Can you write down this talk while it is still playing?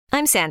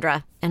I'm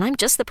Sandra, and I'm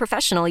just the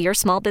professional your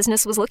small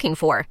business was looking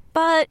for.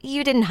 But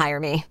you didn't hire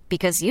me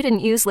because you didn't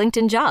use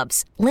LinkedIn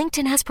Jobs.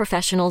 LinkedIn has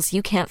professionals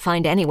you can't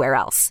find anywhere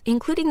else,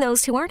 including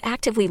those who aren't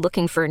actively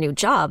looking for a new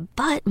job,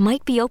 but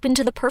might be open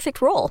to the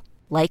perfect role,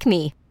 like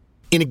me.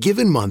 In a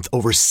given month,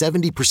 over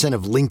 70%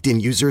 of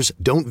LinkedIn users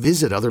don't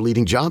visit other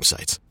leading job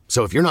sites.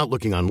 So if you're not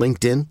looking on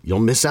LinkedIn, you'll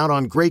miss out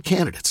on great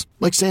candidates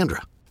like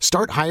Sandra.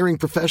 Start hiring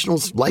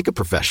professionals like a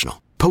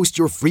professional. Post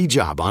your free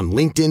job on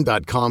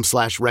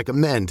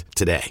linkedin.com/recommend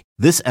today.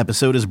 This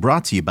episode is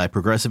brought to you by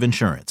Progressive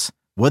Insurance.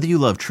 Whether you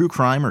love true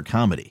crime or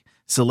comedy,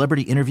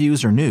 celebrity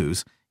interviews or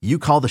news, you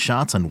call the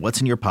shots on what's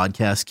in your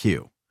podcast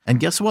queue. And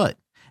guess what?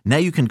 Now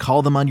you can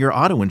call them on your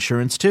auto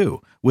insurance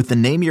too with the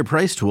Name Your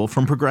Price tool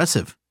from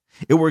Progressive.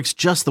 It works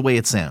just the way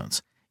it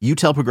sounds. You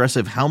tell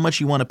Progressive how much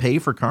you want to pay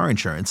for car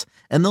insurance,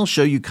 and they'll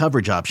show you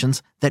coverage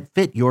options that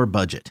fit your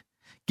budget.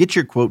 Get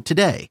your quote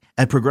today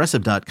at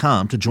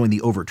Progressive.com to join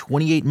the over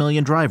 28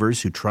 million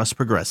drivers who trust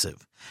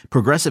Progressive.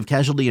 Progressive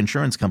Casualty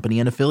Insurance Company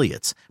and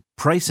Affiliates.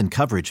 Price and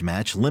coverage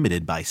match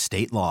limited by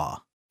state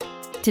law.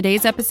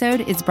 Today's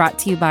episode is brought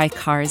to you by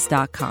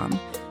Cars.com.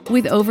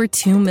 With over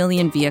 2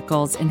 million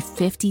vehicles and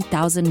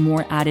 50,000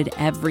 more added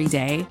every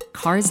day,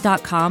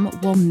 Cars.com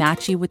will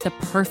match you with the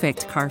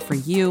perfect car for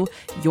you,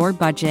 your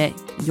budget,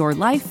 your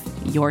life,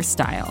 your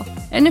style.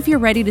 And if you're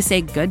ready to say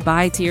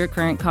goodbye to your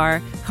current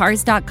car,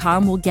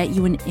 Cars.com will get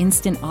you an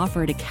instant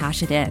offer to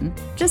cash it in.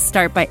 Just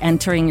start by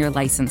entering your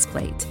license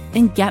plate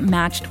and get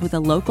matched with a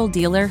local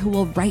dealer who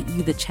will write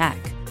you the check.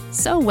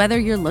 So whether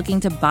you're looking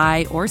to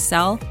buy or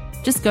sell,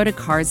 just go to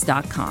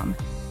Cars.com.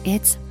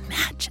 It's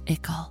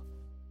magical.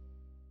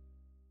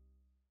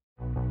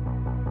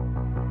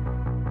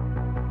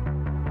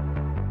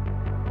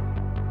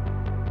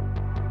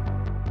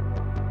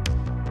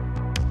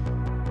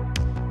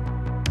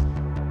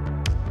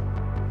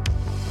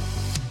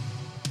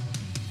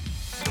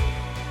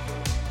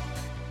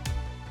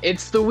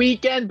 It's the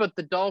weekend, but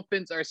the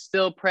Dolphins are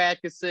still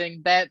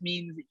practicing. That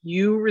means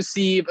you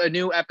receive a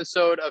new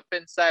episode of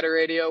PHINSIDER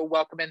Radio.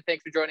 Welcome and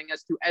thanks for joining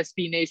us to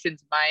SB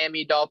Nation's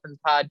Miami Dolphins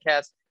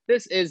podcast.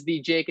 This is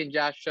the Jake and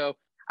Josh Show.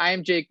 I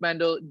am Jake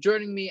Mendel.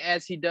 Joining me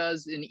as he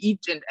does in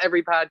each and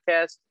every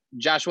podcast,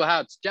 Joshua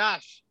Houts.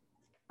 Josh,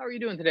 how are you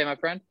doing today, my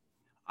friend?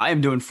 I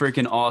am doing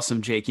freaking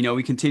awesome, Jake. You know,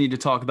 we continue to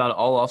talk about it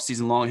all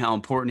offseason long, how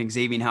important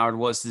Xavien Howard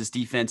was to this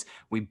defense.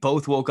 We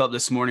both woke up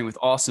this morning with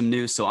awesome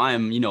news, so I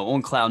am,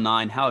 on cloud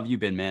nine. How have you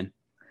been, man?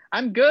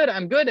 I'm good.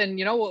 And,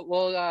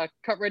 we'll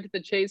cut right to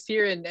the chase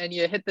here, and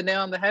you hit the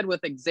nail on the head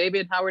with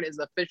Xavien Howard is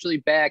officially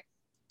back.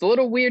 It's a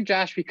little weird,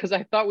 Josh, because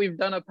I thought we've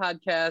done a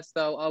podcast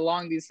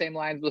along these same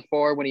lines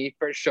before when he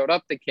first showed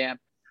up to camp.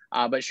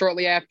 But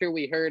shortly after,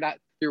 we heard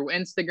through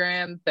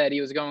Instagram that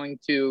he was going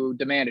to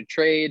demand a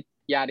trade.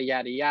 Yada,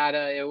 yada,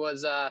 yada. It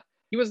was,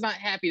 he was not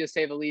happy to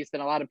say the least.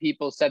 And a lot of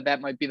people said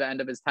that might be the end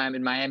of his time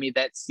in Miami.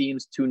 That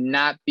seems to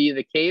not be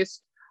the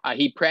case.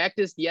 He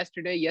practiced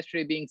yesterday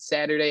being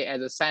Saturday, as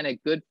a sign of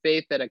good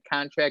faith that a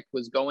contract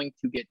was going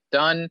to get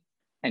done.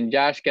 And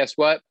Josh, guess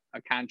what?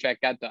 A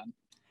contract got done.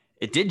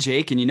 It did,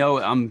 Jake. And,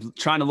 I'm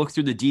trying to look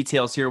through the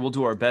details here. We'll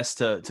do our best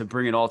to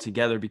bring it all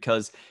together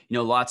because,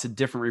 lots of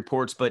different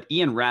reports. But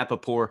Ian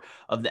Rappaport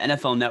of the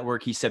NFL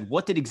Network, he said,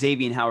 what did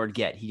Xavien Howard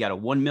get? He got a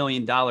 $1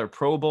 million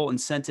Pro Bowl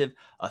incentive,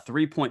 a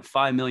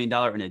 $3.5 million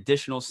in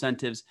additional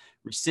incentives,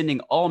 rescinding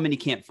all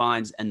minicamp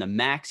fines, and the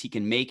max he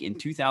can make in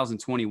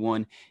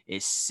 2021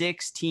 is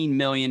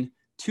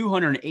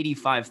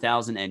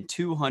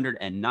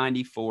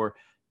 $16,285,294.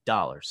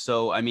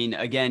 So,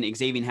 again,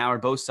 Xavien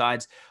Howard, both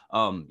sides,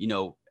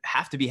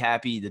 have to be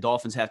happy. The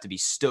Dolphins have to be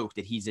stoked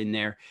that he's in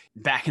there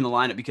back in the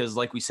lineup because,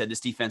 like we said,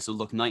 this defense would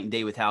look night and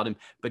day without him.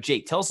 But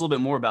Jake, tell us a little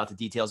bit more about the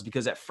details,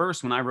 because at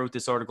first when I wrote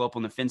this article up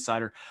on the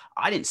PHINSIDER,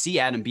 I didn't see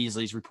Adam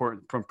Beasley's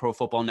report from Pro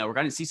Football Network.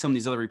 I didn't see some of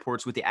these other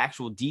reports with the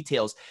actual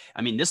details.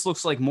 This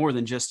looks like more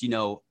than just,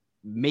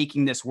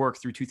 making this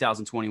work through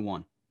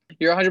 2021.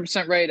 You're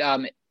 100% right.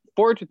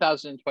 For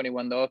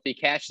 2021, though, if he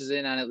cashes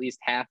in on at least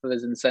half of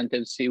his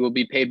incentives, he will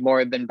be paid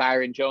more than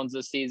Byron Jones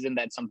this season.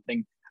 That's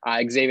something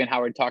Xavien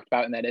Howard talked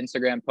about in that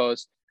Instagram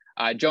post.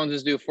 Jones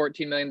is due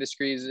 $14 million this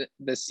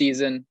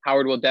season.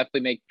 Howard will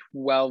definitely make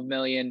 $12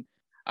 million.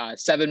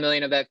 $7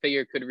 million of that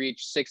figure could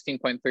reach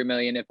 $16.3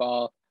 million if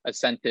all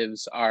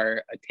incentives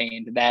are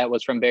attained. That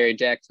was from Barry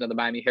Jackson of the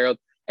Miami Herald.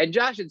 And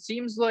Josh, it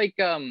seems like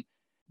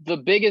the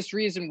biggest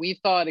reason we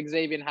thought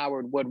Xavien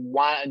Howard would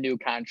want a new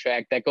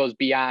contract that goes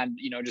beyond,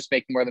 just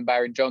making more than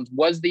Byron Jones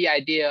was the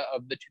idea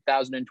of the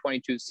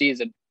 2022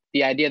 season.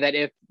 The idea that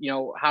if,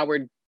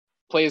 Howard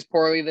plays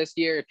poorly this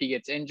year, if he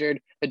gets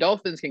injured, the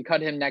Dolphins can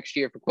cut him next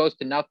year for close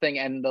to nothing.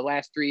 And the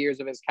last 3 years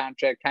of his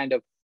contract kind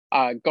of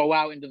go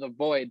out into the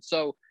void.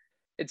 So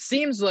it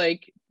seems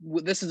like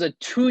this is a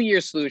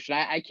 2-year solution.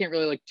 I can't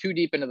really look too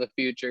deep into the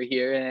future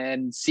here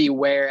and see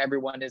where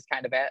everyone is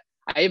kind of at.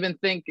 I even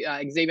think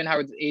Xavien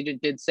Howard's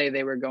agent did say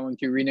they were going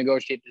to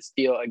renegotiate this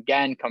deal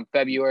again come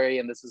February,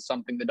 and this is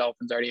something the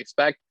Dolphins already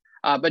expect.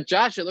 But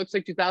Josh, it looks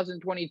like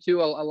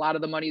 2022, a lot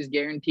of the money is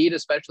guaranteed,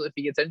 especially if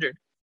he gets injured.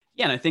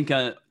 Yeah, and I think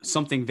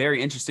something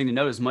very interesting to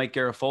note is Mike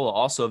Garafolo,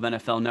 also of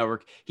NFL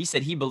Network. He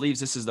said he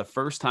believes this is the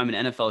first time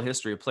in NFL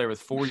history a player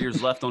with 4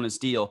 years left on his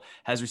deal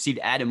has received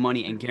added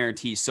money and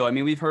guarantees. So, I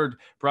mean, we've heard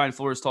Brian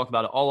Flores talk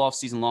about it all off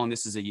season long.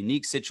 This is a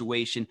unique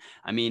situation.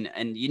 I mean,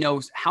 and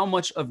how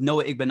much of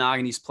Noah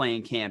Igbinogheni's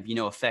playing camp,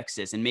 affects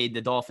this and made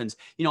the Dolphins,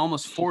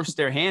 almost force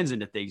their hands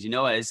into things,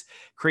 as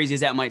crazy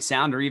as that might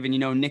sound, or even,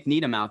 Nick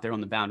Needham out there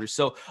on the boundaries.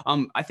 So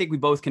I think we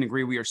both can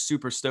agree we are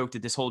super stoked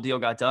that this whole deal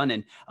got done.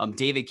 And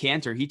David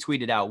Cantor, he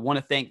tweeted out, "Want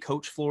to thank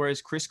Coach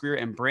Flores, Chris Grier,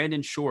 and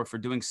Brandon Shore for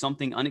doing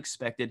something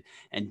unexpected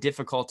and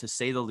difficult to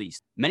say the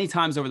least. Many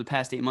times over the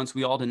past 8 months,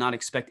 we all did not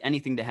expect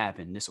anything to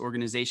happen. This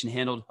organization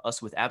handled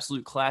us with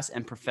absolute class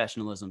and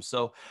professionalism."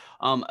 So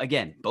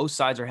again, both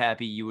sides are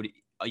happy.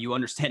 You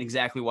understand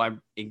exactly why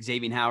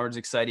Xavien Howard's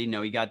excited.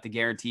 He got the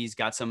guarantees,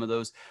 got some of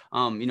those,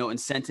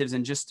 incentives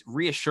and just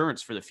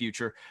reassurance for the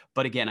future.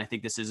 But again, I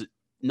think this is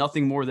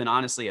nothing more than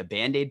honestly a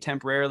Band-Aid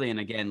temporarily. And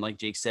again, like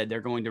Jake said, they're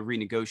going to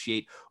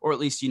renegotiate or at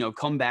least,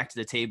 come back to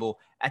the table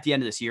at the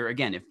end of this year.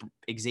 Again, if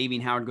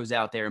Xavien Howard goes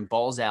out there and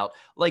balls out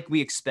like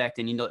we expect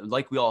and,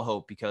 like we all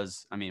hope,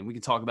 because I mean, we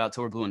can talk about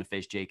till we're blue in the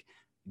face, Jake.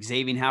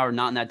 Xavien Howard,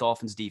 not in that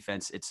Dolphins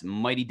defense. It's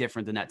mighty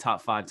different than that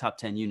top 5, top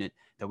 10 unit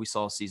that we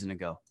saw a season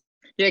ago.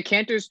 Yeah,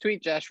 Cantor's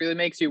tweet, Josh, really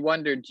makes you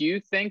wonder, do you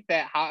think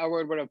that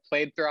Howard would have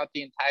played throughout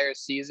the entire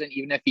season,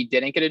 even if he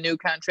didn't get a new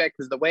contract?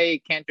 Because the way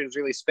Cantor's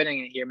really spinning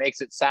it here makes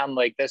it sound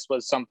like this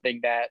was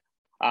something that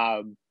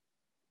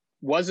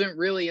wasn't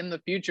really in the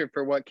future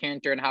for what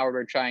Cantor and Howard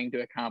were trying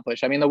to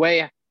accomplish. I mean, the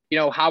way,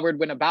 Howard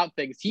went about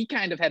things, he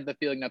kind of had the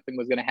feeling nothing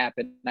was going to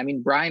happen. I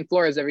mean, Brian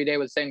Flores every day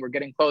was saying, we're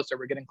getting closer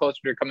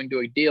to coming to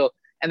a deal.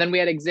 And then we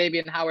had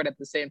Xavien Howard at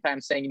the same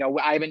time saying,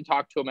 I haven't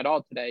talked to him at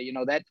all today,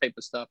 that type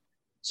of stuff.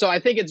 So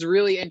I think it's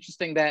really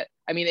interesting that,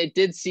 I mean, it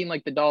did seem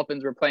like the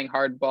Dolphins were playing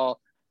hardball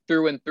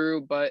through and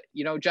through, but,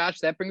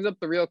 Josh, that brings up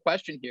the real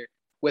question here.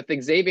 With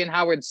Xavien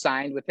Howard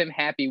signed, with him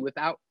happy,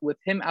 with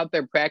him out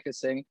there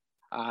practicing,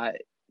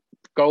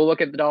 go look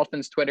at the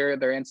Dolphins Twitter,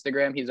 their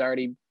Instagram. He's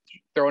already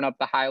thrown up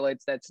the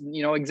highlights. That's,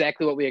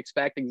 exactly what we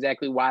expect,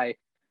 exactly why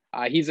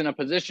he's in a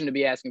position to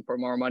be asking for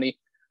more money.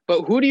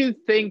 But who do you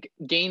think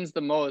gains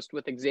the most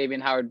with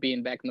Xavien Howard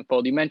being back in the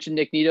fold? You mentioned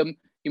Nick Needham.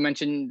 You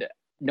mentioned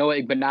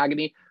Noah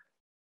Igbinogheni.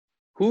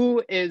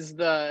 Who gains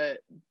the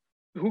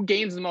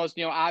most?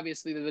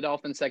 Obviously the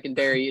Dolphins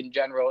secondary in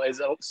general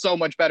is so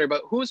much better,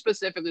 but who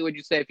specifically would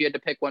you say, if you had to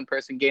pick one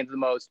person, gains the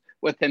most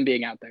with him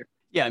being out there?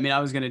 Yeah, I mean, I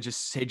was going to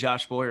just say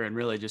Josh Boyer and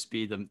really just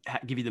give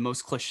you the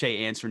most cliche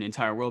answer in the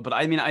entire world. But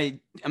I mean,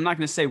 I'm not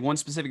going to say one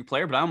specific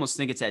player, but I almost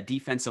think it's that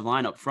defensive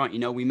line up front.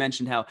 We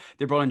mentioned how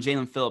they brought in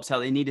Jalen Phillips, how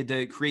they needed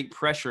to create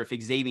pressure if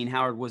Xavien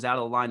Howard was out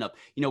of the lineup.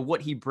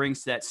 What he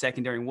brings to that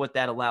secondary and what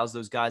that allows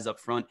those guys up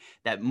front,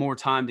 that more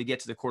time to get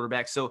to the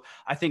quarterback. So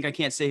I think I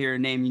can't sit here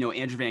and name,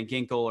 Andrew Van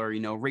Ginkel or,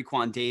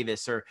 Raekwon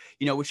Davis or,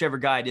 whichever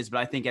guy it is. But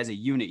I think as a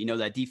unit,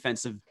 that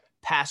defensive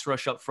pass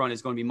rush up front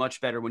is going to be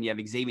much better when you have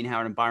Xavien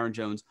Howard and Byron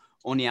Jones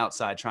on the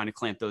outside trying to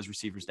clamp those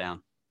receivers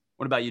down.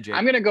 What about you, Jake?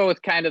 I'm going to go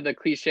with kind of the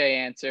cliche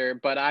answer,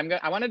 but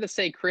I wanted to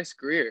say Chris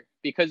Grier,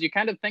 because you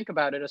kind of think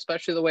about it,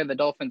 especially the way the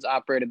Dolphins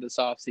operated this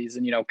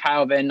offseason.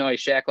 Kyle Van Noy,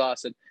 Shaq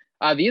Lawson.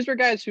 These were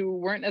guys who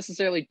weren't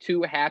necessarily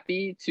too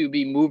happy to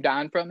be moved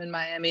on from in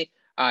Miami,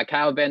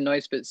 Kyle Van Noy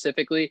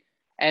specifically.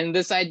 And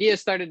this idea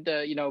started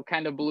to,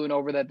 kind of balloon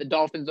over that the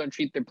Dolphins don't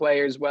treat their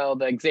players well.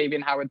 The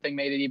Xavien Howard thing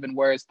made it even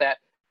worse, that,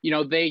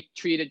 they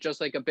treat it just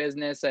like a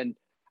business and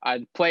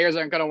players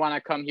aren't going to want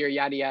to come here,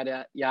 yada,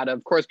 yada, yada.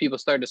 Of course, people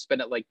started to spin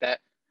it like that.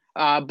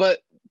 But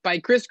by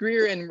Chris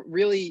Grier and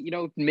really,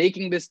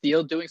 making this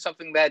deal, doing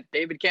something that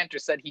David Cantor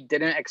said he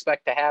didn't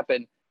expect to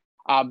happen,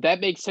 that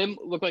makes him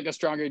look like a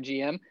stronger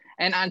GM.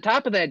 And on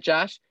top of that,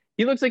 Josh,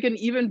 he looks like an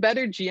even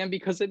better GM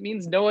because it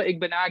means Noah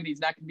Igbinogheni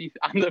is not going to be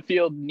on the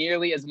field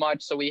nearly as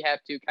much. So we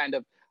have to kind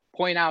of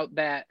point out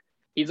that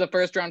he's a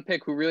first-round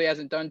pick who really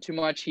hasn't done too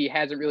much. He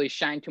hasn't really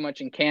shined too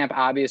much in camp.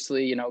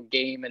 Obviously,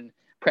 game and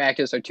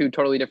practice are two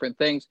totally different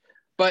things.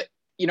 But,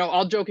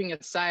 all joking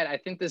aside, I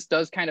think this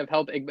does kind of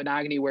help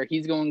Igbinogheni, where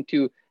he's going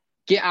to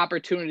get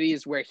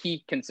opportunities where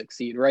he can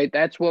succeed, right?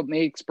 That's what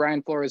makes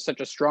Brian Flores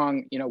such a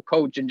strong,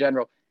 coach in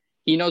general.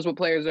 He knows what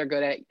players are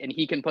good at, and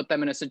he can put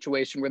them in a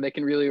situation where they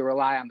can really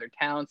rely on their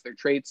talents, their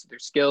traits, their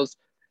skills.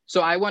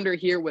 So I wonder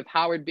here, with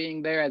Howard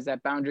being there as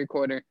that boundary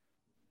corner,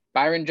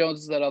 Byron Jones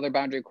is that other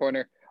boundary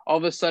corner, all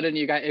of a sudden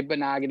you got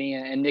Igbinogheni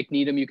and Nick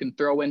Needham you can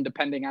throw in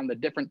depending on the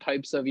different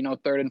types of,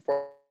 third and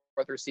fourth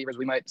receivers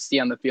we might see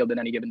on the field in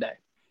any given day.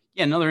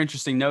 Yeah, another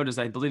interesting note is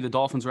I believe the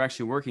Dolphins were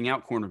actually working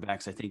out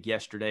cornerbacks, I think,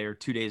 yesterday or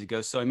 2 days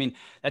ago. So, I mean,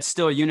 that's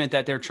still a unit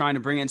that they're trying to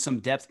bring in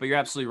some depth, but you're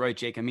absolutely right,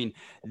 Jake. I mean,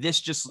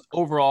 this just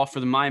overall for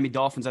the Miami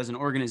Dolphins as an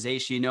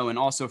organization, and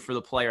also for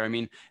the player, I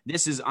mean,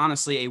 this is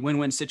honestly a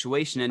win-win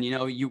situation. And,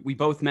 we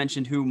both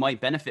mentioned who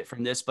might benefit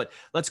from this, but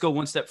let's go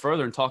one step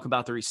further and talk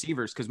about the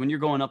receivers. Because when you're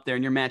going up there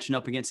and you're matching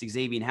up against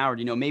Xavien Howard,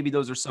 maybe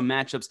those are some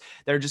matchups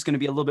that are just going to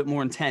be a little bit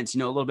more intense, a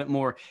little bit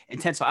more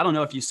intense. So I don't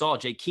know if you saw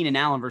Jake Keenan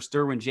Allen versus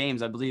Derwin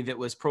James. I believe it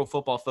was Pro Pro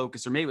Football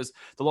Focus, or maybe it was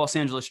the Los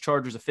Angeles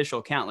Chargers official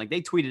account. Like,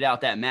 they tweeted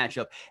out that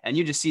matchup, and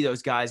you just see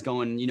those guys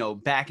going,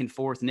 back and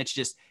forth, and it's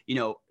just,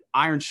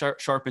 iron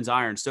sharpens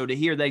iron. So to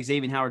hear that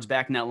Xavien Howard's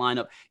back in that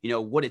lineup,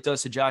 what it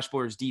does to Josh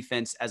Boyer's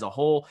defense as a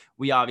whole,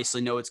 we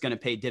obviously know it's going to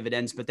pay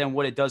dividends, but then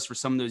what it does for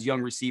some of those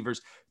young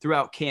receivers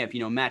throughout camp,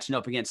 matching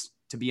up against,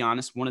 to be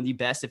honest, one of the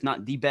best, if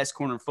not the best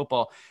corner in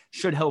football,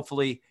 should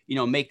hopefully,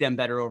 make them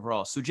better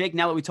overall. So Jake,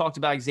 now that we talked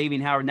about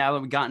Xavien Howard, now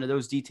that we got into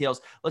those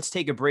details, let's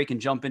take a break and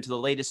jump into the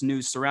latest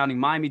news surrounding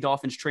Miami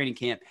Dolphins training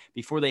camp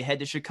before they head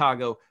to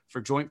Chicago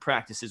for joint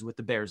practices with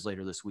the Bears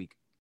later this week.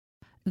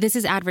 This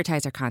is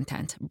advertiser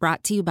content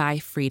brought to you by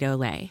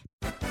Frito-Lay.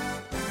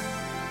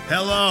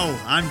 Hello,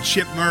 I'm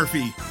Chip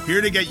Murphy,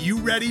 here to get you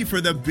ready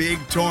for the big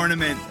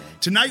tournament.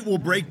 Tonight we'll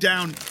break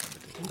down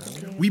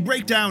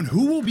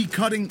who will be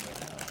cutting.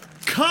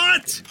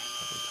 Cut!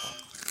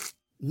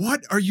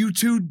 What are you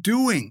two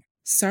doing?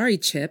 Sorry,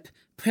 Chip.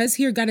 Prez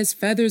here got his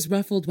feathers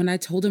ruffled when I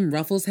told him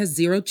Ruffles has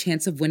zero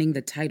chance of winning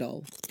the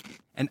title.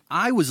 And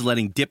I was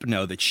letting Dip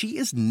know that she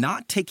is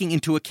not taking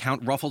into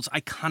account Ruffles'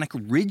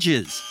 iconic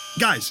ridges.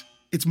 Guys,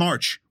 it's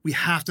March. We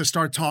have to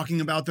start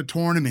talking about the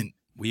tournament.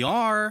 We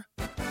are.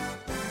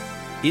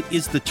 It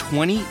is the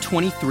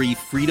 2023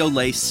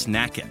 Frito-Lay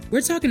Snack It.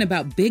 We're talking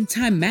about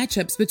big-time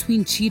matchups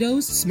between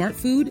Cheetos, Smart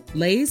Food,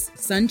 Lay's,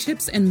 Sun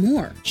Chips, and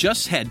more.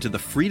 Just head to the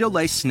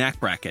Frito-Lay Snack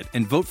Bracket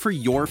and vote for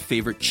your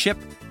favorite chip,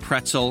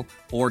 pretzel,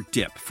 or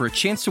dip for a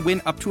chance to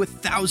win up to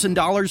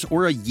 $1,000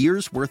 or a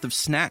year's worth of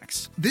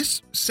snacks.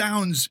 This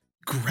sounds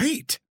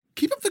great.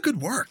 Keep up the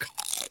good work.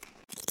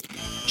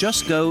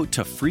 Just go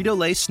to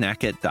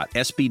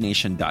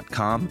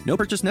fritolaysnackit.sbnation.com. No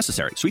purchase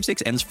necessary.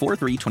 Sweepstakes ends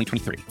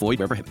 4/3/2023. Void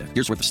where prohibited.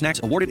 Year's worth of snacks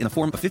awarded in the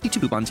form of 52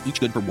 coupons,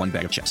 each good for one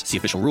bag of chips. See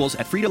official rules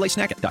at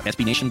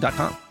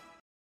fritolaysnackit.sbnation.com.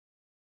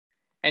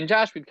 And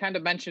Josh, we've kind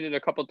of mentioned it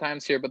a couple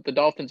times here, but the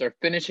Dolphins are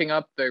finishing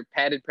up their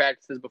padded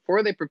practices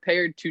before they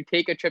prepared to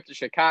take a trip to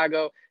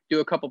Chicago,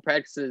 do a couple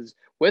practices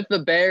with the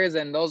Bears,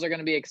 and those are going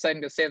to be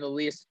exciting to say the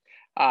least.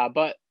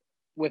 But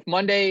with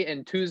Monday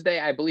and Tuesday,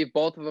 I believe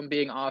both of them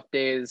being off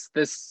days,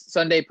 this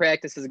Sunday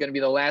practice is going to be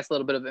the last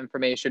little bit of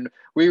information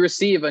we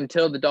receive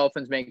until the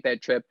Dolphins make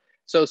that trip.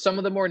 So some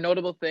of the more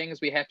notable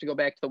things, we have to go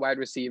back to the wide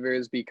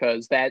receivers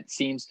because that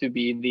seems to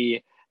be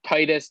the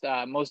tightest,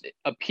 most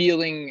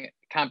appealing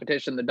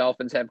competition the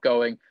Dolphins have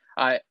going.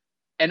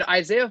 And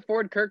Isaiah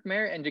Ford, Kirk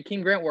Merritt, and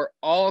Jakeem Grant were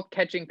all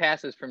catching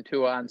passes from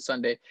Tua on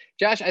Sunday.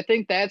 Josh, I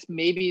think that's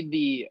maybe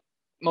the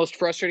most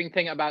frustrating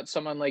thing about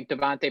someone like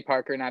Devontae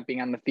Parker not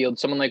being on the field,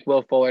 someone like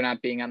Will Fuller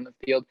not being on the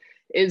field,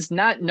 is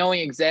not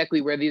knowing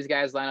exactly where these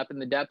guys line up in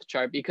the depth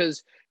chart.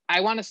 Because I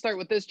want to start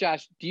with this,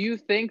 Josh. Do you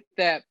think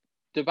that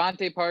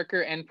Devontae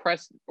Parker and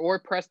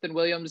Preston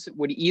Williams,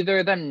 would either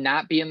of them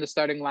not be in the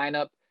starting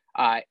lineup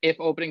if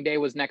opening day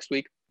was next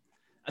week?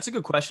 That's a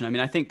good question. I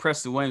mean, I think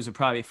Preston Williams would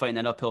probably be fighting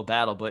that uphill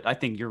battle, but I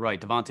think you're right.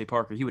 Devontae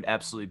Parker, he would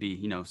absolutely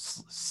be,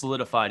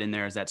 solidified in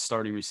there as that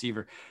starting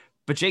receiver.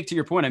 But Jake, to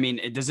your point, I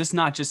mean, does this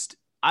not just,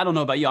 I don't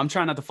know about you, I'm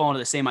trying not to fall into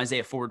the same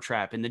Isaiah Ford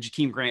trap and the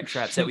Jakeem Grant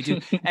traps that we do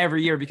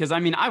every year, because I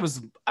mean, I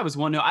was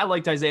one, I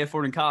liked Isaiah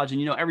Ford in college,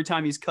 and every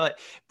time he's cut,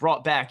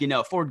 brought back,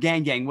 Ford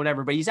gang,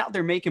 whatever, but he's out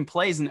there making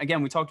plays. And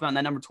again, we talked about in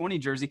that number 20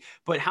 jersey,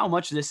 but how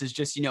much of this is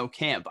just,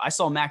 camp? I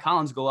saw Mac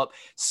Hollins go up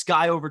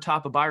sky over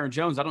top of Byron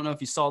Jones. I don't know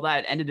if you saw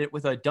that, ended it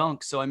with a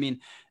dunk. So, I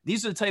mean,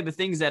 these are the type of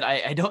things that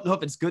I don't know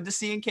if it's good to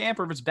see in camp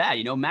or if it's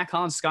bad. Mac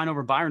Hollins skying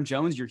over Byron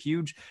Jones, your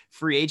huge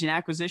free agent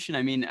acquisition.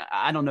 I mean,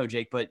 I don't know,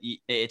 Jake, but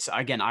it's,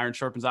 again, iron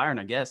sharpens iron,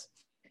 I guess.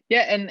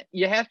 Yeah, and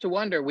you have to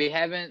wonder, we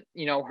haven't,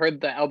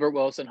 heard the Albert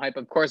Wilson hype.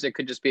 Of course, it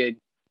could just be a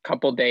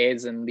couple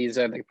days, and these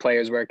are the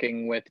players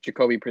working with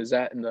Jacoby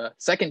Brissett in the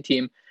second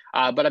team.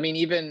 But, I mean,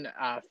 even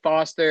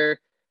Foster,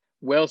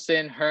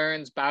 Wilson,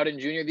 Hearns, Bowden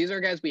Jr., these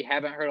are guys we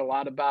haven't heard a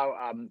lot about.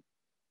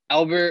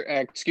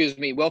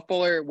 Will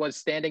Fuller was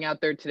standing out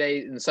there today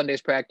in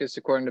Sunday's practice,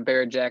 according to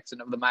Barrett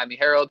Jackson of the Miami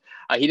Herald.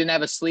 He didn't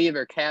have a sleeve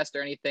or cast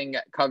or anything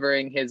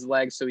covering his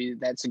legs, so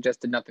that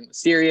suggested nothing was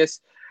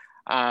serious.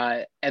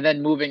 And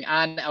then moving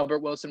on, Albert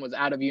Wilson was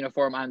out of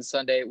uniform on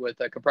Sunday with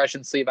a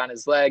compression sleeve on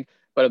his leg,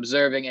 but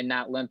observing and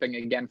not limping,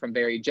 again from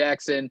Barry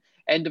Jackson.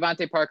 And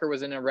Devontae Parker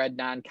was in a red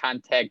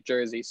non-contact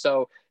jersey.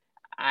 So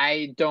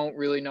I don't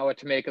really know what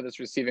to make of this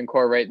receiving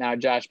core right now,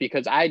 Josh,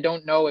 because I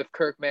don't know if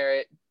Kirk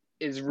Merritt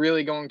is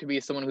really going to be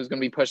someone who's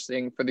going to be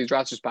pushing for these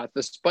roster spots,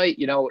 despite,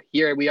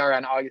 here we are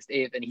on August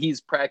 8th and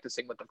he's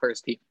practicing with the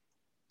first team.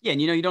 Yeah,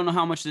 and you don't know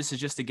how much this is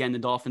just, again, the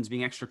Dolphins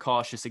being extra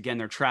cautious. Again,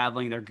 they're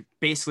traveling. They're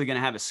basically going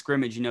to have a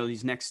scrimmage,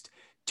 these next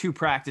two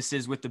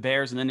practices with the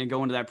Bears, and then they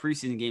go into that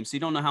preseason game. So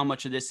you don't know how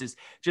much of this is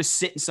just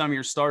sitting some of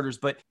your starters.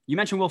 But you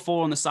mentioned Will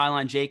Fuller on the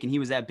sideline, Jake, and he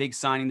was that big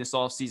signing this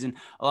offseason.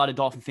 A lot of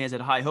Dolphin fans had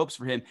high hopes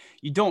for him.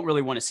 You don't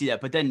really want to see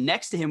that. But then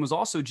next to him was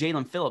also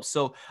Jalen Phillips.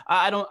 So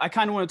I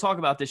kind of want to talk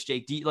about this,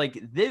 Jake.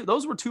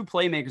 Those were two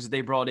playmakers that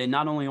they brought in,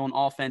 not only on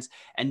offense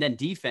and then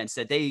defense,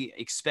 that they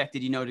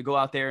expected, to go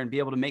out there and be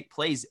able to make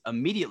plays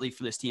immediately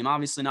for this team.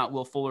 Obviously not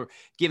Will Fuller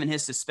given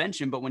his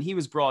suspension, but when he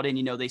was brought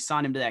in, they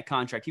signed him to that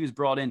contract. He was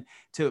brought in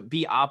to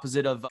be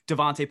opposite of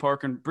Devontae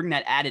Parker and bring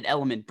that added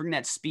element, bring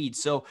that speed.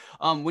 So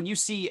when you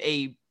see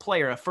a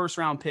player, a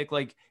first-round pick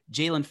like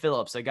Jalen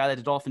Phillips, a guy that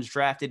the Dolphins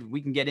drafted,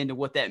 we can get into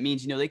what that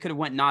means. They could have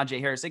went Najee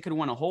Harris. They could have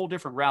went a whole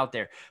different route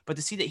there. But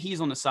to see that he's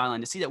on the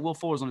sideline, to see that Will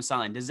Fuller's on the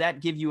sideline, does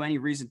that give you any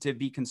reason to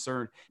be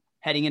concerned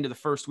heading into the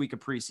first week of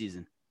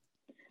preseason?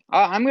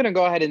 I'm going to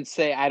go ahead and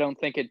say I don't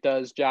think it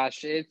does,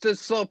 Josh. It's a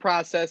slow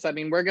process. I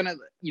mean, we're going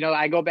to,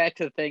 I go back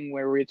to the thing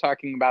where we're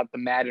talking about the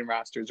Madden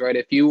rosters, right?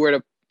 If you were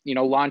to,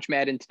 launch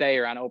Madden today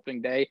or on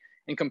opening day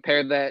and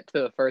compare that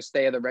to the first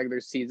day of the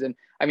regular season,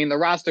 I mean, the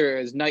roster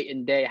is night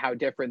and day how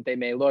different they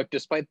may look,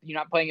 despite you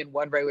not playing in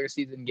one regular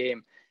season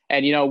game.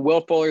 And,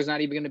 Will Fuller's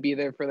not even going to be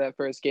there for that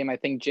first game. I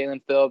think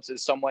Jalen Phillips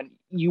is someone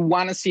you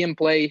want to see him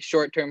play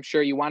short term.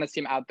 Sure. You want to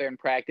see him out there in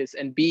practice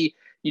and be,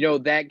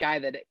 that guy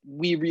that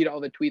we read all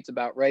the tweets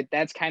about, right?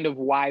 That's kind of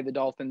why the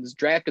Dolphins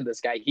drafted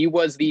this guy. He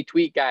was the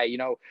tweet guy,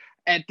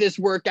 at this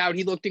workout,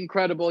 he looked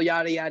incredible,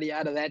 yada, yada,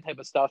 yada, that type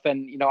of stuff.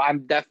 And,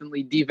 I'm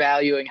definitely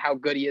devaluing how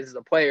good he is as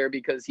a player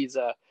because he's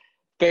a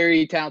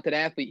very talented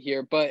athlete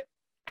here. But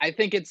I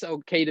think it's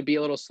okay to be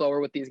a little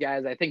slower with these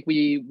guys. I think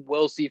we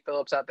will see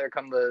Phillips out there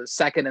come the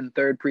second and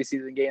third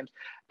preseason games.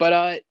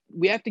 But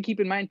we have to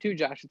keep in mind too,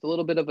 Josh, it's a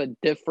little bit of a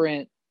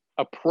different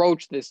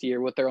approach this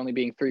year with there only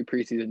being 3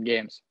 preseason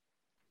games.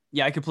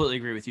 Yeah, I completely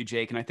agree with you,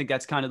 Jake. And I think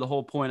that's kind of the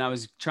whole point I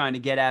was trying to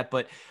get at.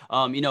 But,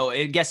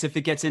 I guess if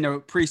it gets into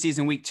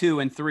preseason week 2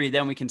 and 3,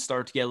 then we can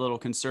start to get a little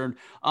concerned.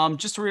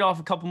 Just to read off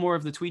a couple more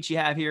of the tweets you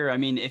have here. I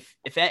mean, if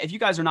you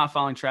guys are not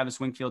following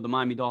Travis Wingfield, the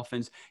Miami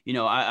Dolphins,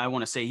 I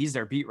want to say he's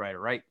their beat writer,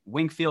 right?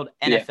 Wingfield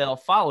NFL, yeah.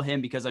 Follow him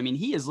because,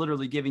 he is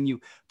literally giving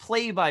you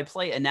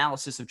play-by-play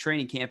analysis of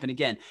training camp. And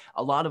again,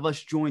 a lot of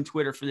us join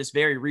Twitter for this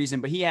very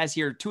reason, but he has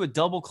here 2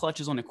 double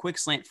clutches on a quick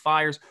slant,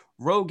 fires.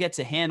 Rowe gets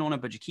a hand on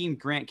it, but Jakeem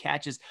Grant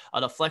catches a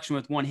deflection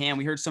with one hand.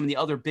 We heard some of the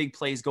other big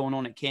plays going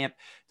on at camp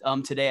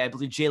today. I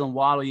believe Jalen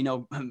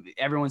Waddle,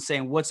 everyone's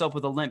saying, what's up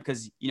with a limp?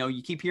 Because,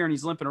 you keep hearing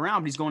he's limping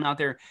around, but he's going out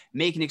there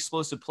making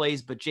explosive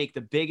plays. But, Jake,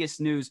 the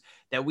biggest news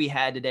that we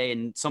had today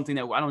and something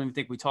that I don't even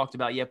think we talked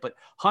about yet, but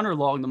Hunter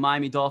Long, the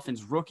Miami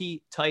Dolphins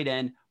rookie tight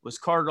end, was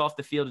carted off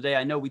the field today.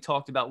 I know we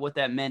talked about what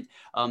that meant,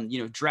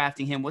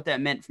 drafting him, what that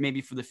meant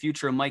maybe for the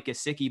future of Mike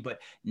Gesicki. But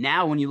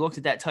now when you looked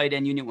at that tight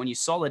end unit, when you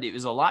saw that it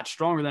was a lot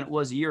stronger than it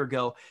was a year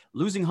ago,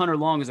 losing Hunter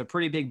Long is a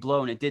pretty big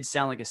blow, and it did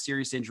sound like a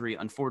serious injury,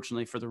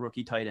 unfortunately, for the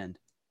rookie tight end.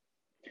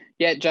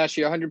 Yeah, Josh,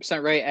 you're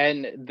 100% right.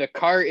 And the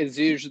cart is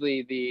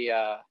usually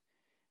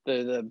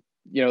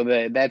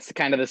that's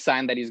kind of the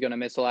sign that he's going to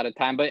miss a lot of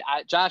time. But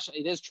Josh,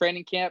 it is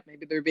training camp.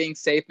 Maybe they're being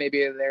safe. Maybe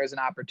there's an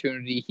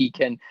opportunity he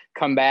can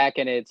come back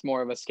and it's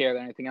more of a scare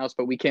than anything else,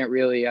 but we can't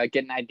really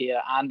get an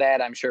idea on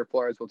that. I'm sure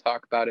Flores will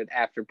talk about it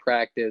after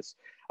practice.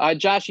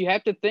 Josh, you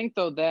have to think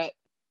though, that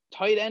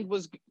tight end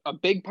was a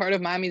big part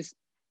of Miami's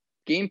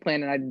game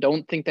plan. And I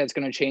don't think that's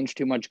going to change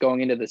too much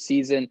going into the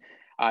season.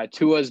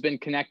 Tua's been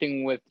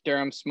connecting with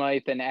Durham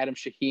Smythe and Adam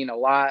Shaheen a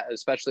lot,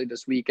 especially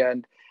this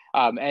weekend.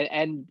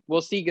 And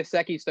we'll see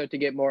Gesicki start to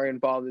get more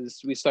involved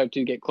as we start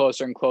to get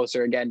closer and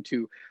closer again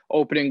to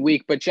opening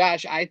week. But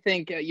Josh, I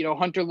think,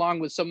 Hunter Long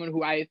was someone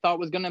who I thought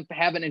was going to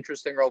have an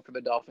interesting role for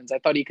the Dolphins. I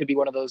thought he could be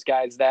one of those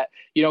guys that,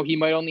 he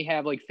might only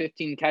have like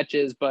 15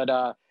 catches,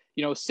 but,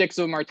 6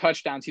 of them are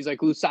touchdowns. He's like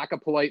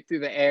Lusaka Polite through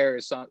the air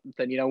or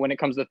something, when it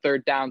comes to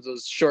third downs,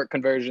 those short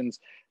conversions,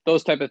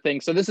 those type of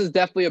things. So this is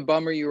definitely a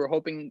bummer. You were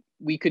hoping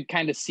we could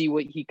kind of see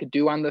what he could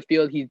do on the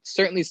field. He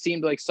certainly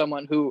seemed like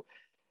someone who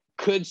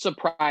could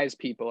surprise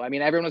people. I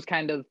mean, everyone was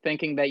kind of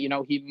thinking that,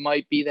 he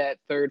might be that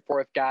third,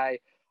 fourth guy.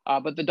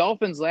 But the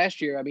Dolphins last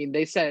year,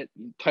 they set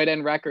tight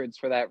end records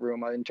for that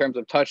room in terms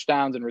of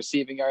touchdowns and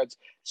receiving yards.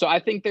 So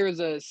I think there's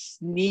a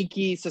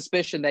sneaky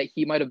suspicion that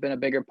he might have been a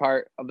bigger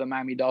part of the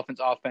Miami Dolphins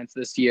offense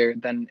this year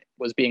than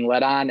was being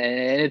let on.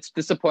 And it's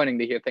disappointing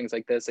to hear things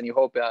like this. And you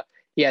hope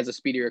he has a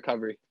speedy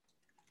recovery.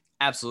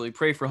 Absolutely.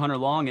 Pray for Hunter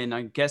Long. And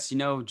I guess,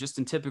 just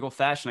in typical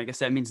fashion, I guess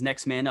that means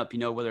next man up,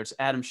 whether it's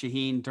Adam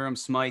Shaheen, Durham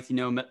Smythe,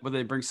 whether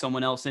they bring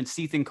someone else in,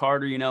 Ethan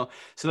Carter,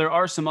 so there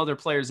are some other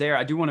players there.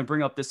 I do want to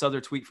bring up this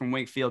other tweet from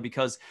Wakefield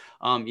because,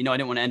 I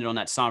didn't want to end it on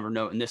that somber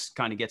note, and this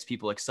kind of gets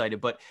people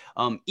excited. But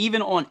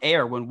even on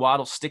air, when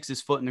Waddle sticks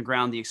his foot in the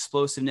ground, the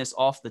explosiveness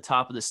off the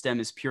top of the stem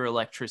is pure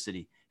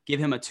electricity. Give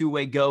him a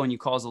two-way go, and you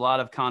cause a lot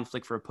of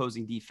conflict for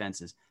opposing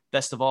defenses.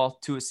 Best of all,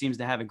 Tua seems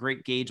to have a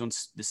great gauge on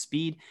the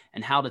speed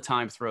and how to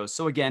time throws.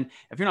 So again,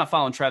 if you're not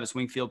following Travis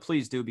Wingfield,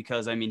 please do,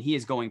 because he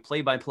is going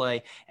play by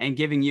play and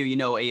giving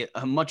you,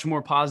 a much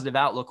more positive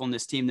outlook on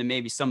this team than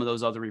maybe some of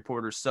those other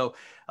reporters. So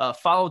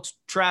follow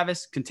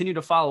Travis, continue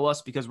to follow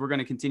us, because we're going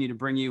to continue to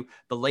bring you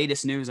the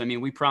latest news.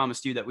 We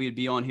promised you that we would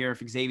be on here if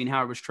Xavien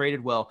Howard was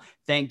traded. Well,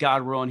 thank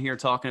God we're on here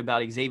talking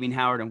about Xavien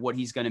Howard and what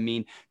he's going to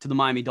mean to the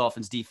Miami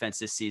Dolphins defense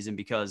this season,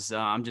 because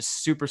I'm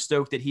just super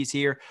stoked that he's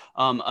here.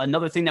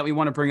 Another thing that we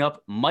want to bring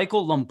up,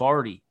 Michael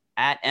Lombardi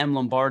at M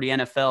Lombardi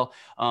NFL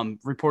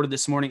reported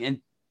this morning,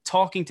 and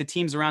talking to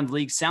teams around the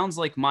league, sounds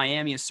like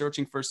Miami is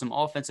searching for some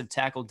offensive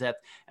tackle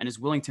depth and is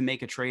willing to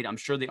make a trade. I'm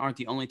sure they aren't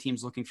the only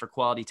teams looking for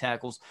quality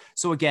tackles.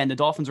 So again, the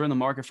Dolphins are in the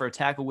market for a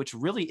tackle, which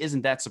really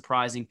isn't that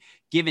surprising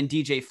given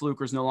DJ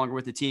Fluker is no longer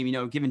with the team,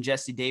 given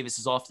Jesse Davis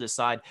is off to the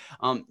side.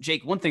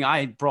 Jake, one thing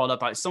I brought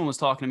up, someone was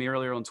talking to me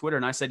earlier on Twitter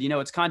and I said,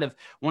 it's kind of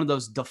one of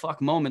those the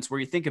fuck moments where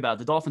you think about it.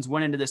 The Dolphins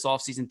went into this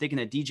offseason thinking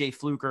that DJ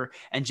Fluker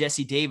and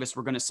Jesse Davis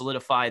were going to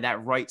solidify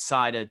that right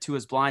side to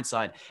his blind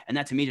side. And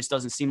that to me just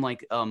doesn't seem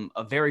like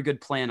a very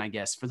good plan, I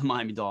guess, for the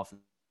Miami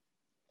Dolphins.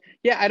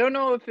 Yeah, I don't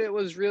know if it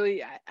was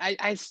really,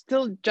 I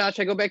still, Josh,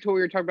 I go back to what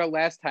we were talking about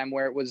last time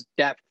where it was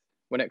depth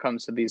when it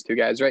comes to these two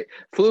guys, right?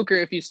 Fluker,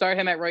 if you start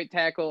him at right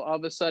tackle, all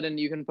of a sudden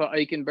you can put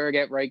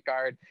Eichenberg at right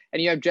guard,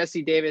 and you have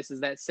Jesse Davis as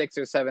that 6th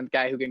or 7th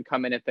guy who can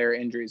come in if there are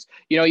injuries.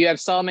 You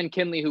have Solomon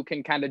Kinley who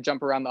can kind of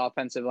jump around the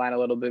offensive line a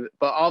little bit,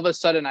 but all of a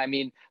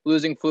sudden,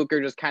 losing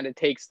Fluker just kind of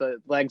takes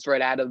the legs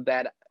right out of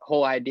that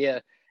whole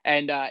idea.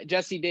 And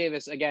Jesse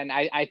Davis, again,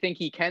 I think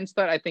he can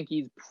start. I think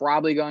he's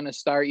probably going to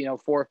start, 4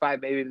 or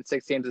 5, maybe even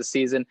 6 games this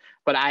season.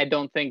 But I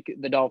don't think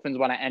the Dolphins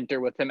want to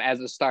enter with him as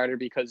a starter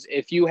because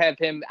if you have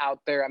him out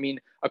there,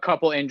 a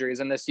couple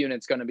injuries and this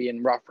unit's going to be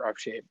in rough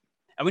shape.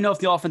 And we know if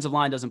the offensive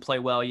line doesn't play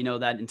well,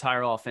 that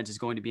entire offense is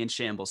going to be in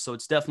shambles. So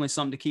it's definitely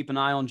something to keep an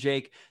eye on,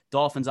 Jake.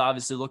 Dolphins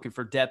obviously looking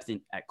for depth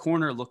at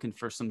corner, looking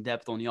for some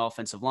depth on the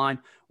offensive line.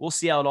 We'll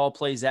see how it all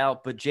plays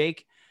out. But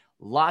Jake,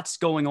 lots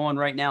going on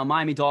right now.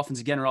 Miami Dolphins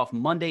again are off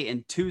Monday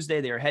and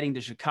Tuesday. They are heading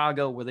to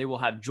Chicago where they will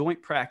have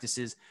joint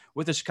practices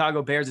with the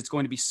Chicago Bears. It's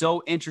going to be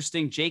so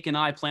interesting. Jake and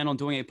I plan on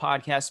doing a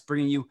podcast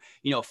bringing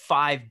you,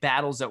 5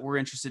 battles that we're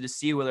interested to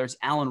see, whether it's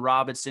Allen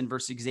Robinson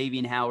versus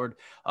Xavien Howard,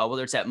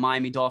 whether it's at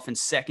Miami Dolphins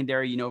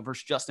secondary,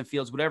 versus Justin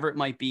Fields, whatever it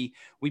might be.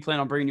 We plan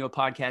on bringing you a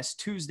podcast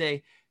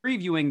Tuesday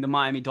previewing the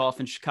Miami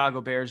Dolphins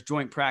Chicago Bears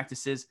joint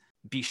practices.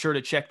 Be sure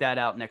to check that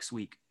out next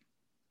week.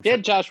 Yeah,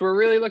 Josh, we're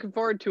really looking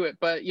forward to it.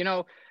 But,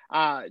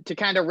 to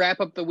kind of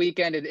wrap up the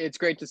weekend, it's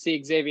great to see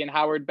Xavien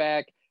Howard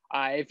back.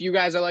 If you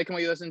guys are liking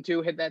what you listen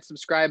to, hit that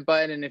subscribe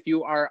button. And if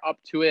you are up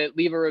to it,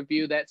 leave a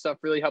review. That stuff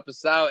really helps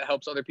us out. It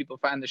helps other people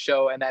find the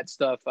show. And that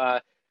stuff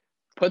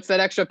puts that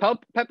extra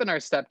pep in our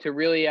step to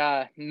really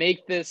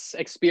make this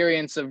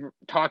experience of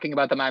talking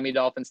about the Miami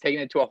Dolphins, taking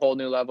it to a whole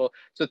new level.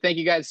 So thank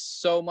you guys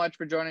so much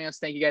for joining us.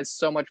 Thank you guys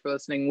so much for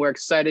listening. We're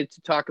excited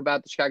to talk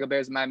about the Chicago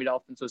Bears and Miami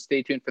Dolphins. So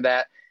stay tuned for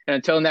that. And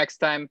until next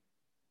time,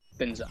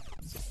 fins up.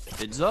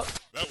 Fins up.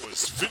 That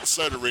was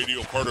PHINSIDER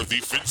Radio, part of the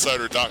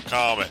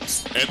PHINSIDER.com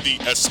and the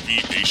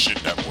SB Nation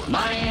Network.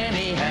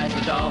 Miami has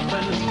the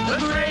Dolphins, the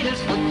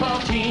greatest football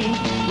team.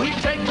 We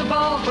take the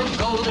ball from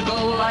goal to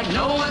goal like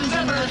no one's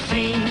ever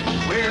seen.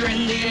 We're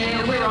in the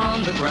air, we're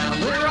on the ground,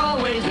 we're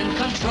always in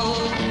control.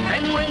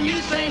 And when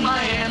you say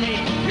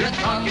Miami, you're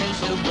talking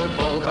Super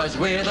Bowl, 'cause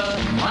we're the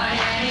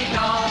Miami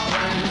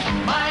Dolphins.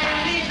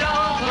 Miami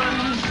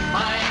Dolphins,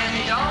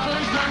 Miami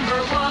Dolphins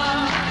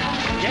 #1.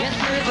 Yes,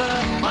 we're the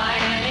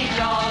Miami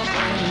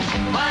Dolphins,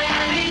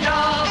 Miami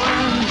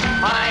Dolphins,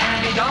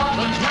 Miami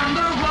Dolphins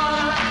 #1.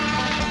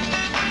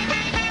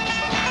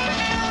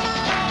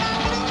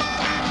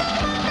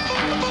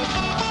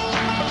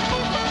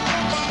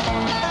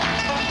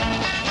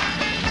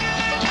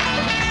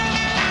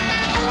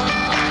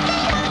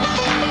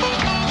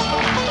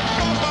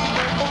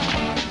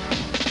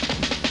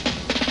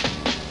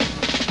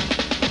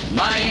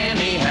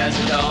 Miami has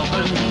the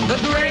Dolphins, the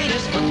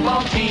greatest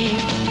football team.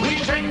 We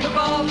take the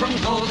ball from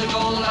goal to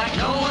goal like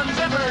no one's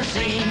ever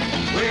seen.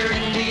 We're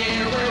in the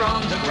air, we're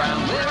on the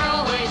ground, we're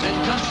always in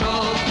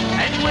control.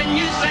 And when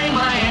you say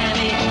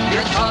Miami,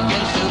 you're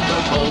talking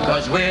Super Bowl,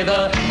 'cause we're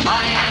the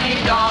Miami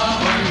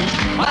Dolphins,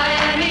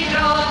 Miami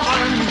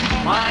Dolphins,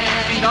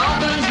 Miami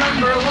Dolphins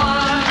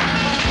 #1.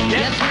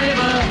 Yes, we're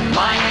the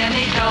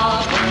Miami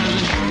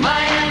Dolphins,